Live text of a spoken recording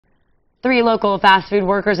3 local fast food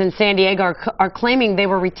workers in San Diego are claiming they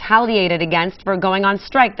were retaliated against for going on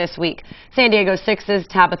strike this week. San Diego 6's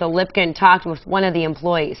Tabitha Lipkin talked with one of the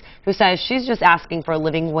employees, who says she's just asking for a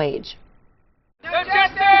living wage. No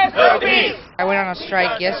justice, no peace. I went on a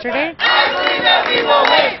strike yesterday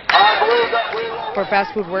for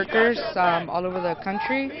fast food workers all over the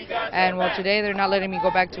country, and well, today they're not letting me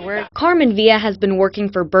go back to work. Carmen Villa has been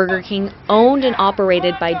working for Burger King, owned and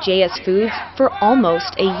operated by JS Foods, for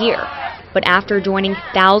almost a year. But after joining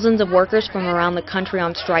thousands of workers from around the country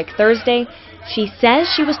on strike Thursday, she says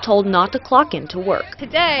she was told not to clock in to work.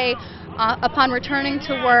 Today, upon returning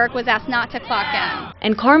to work, was asked not to clock in.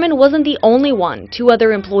 And Carmen wasn't the only one. 2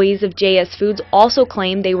 other employees of JS Foods also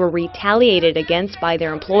claimed they were retaliated against by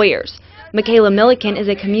their employers. Michaela Milliken is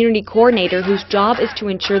a community coordinator whose job is to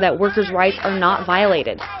ensure that workers' rights are not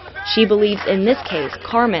violated. She believes in this case,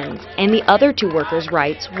 Carmen's and the other 2 workers'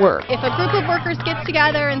 rights were. If a group of workers gets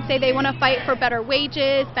together and say they want to fight for better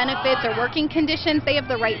wages, benefits, or working conditions, they have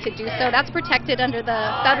the right to do so. That's protected under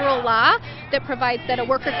the federal law that provides that a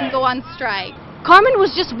worker can go on strike. Carmen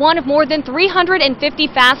was just one of more than 350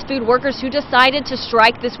 fast food workers who decided to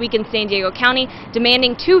strike this week in San Diego County,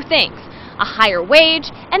 demanding 2 things: a higher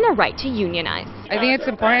wage and the right to unionize. I think it's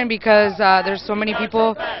important because there's so many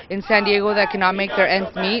people in San Diego that cannot make their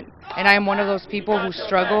ends meet, and I am one of those people who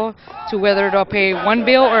struggle to whether to pay one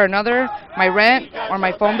bill or another, my rent or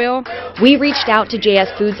my phone bill. We reached out to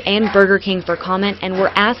JS Foods and Burger King for comment and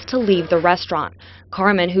were asked to leave the restaurant.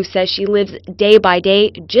 Carmen, who says she lives day by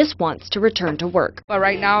day, just wants to return to work. But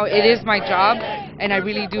right now it is my job, and I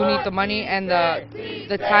really do need the money and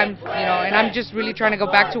the time, and I'm just really trying to go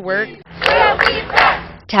back to work.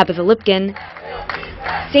 Tabitha Lipkin,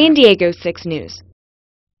 San Diego 6 News.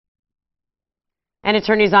 And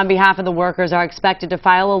attorneys on behalf of the workers are expected to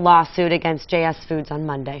file a lawsuit against JS Foods on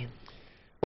Monday.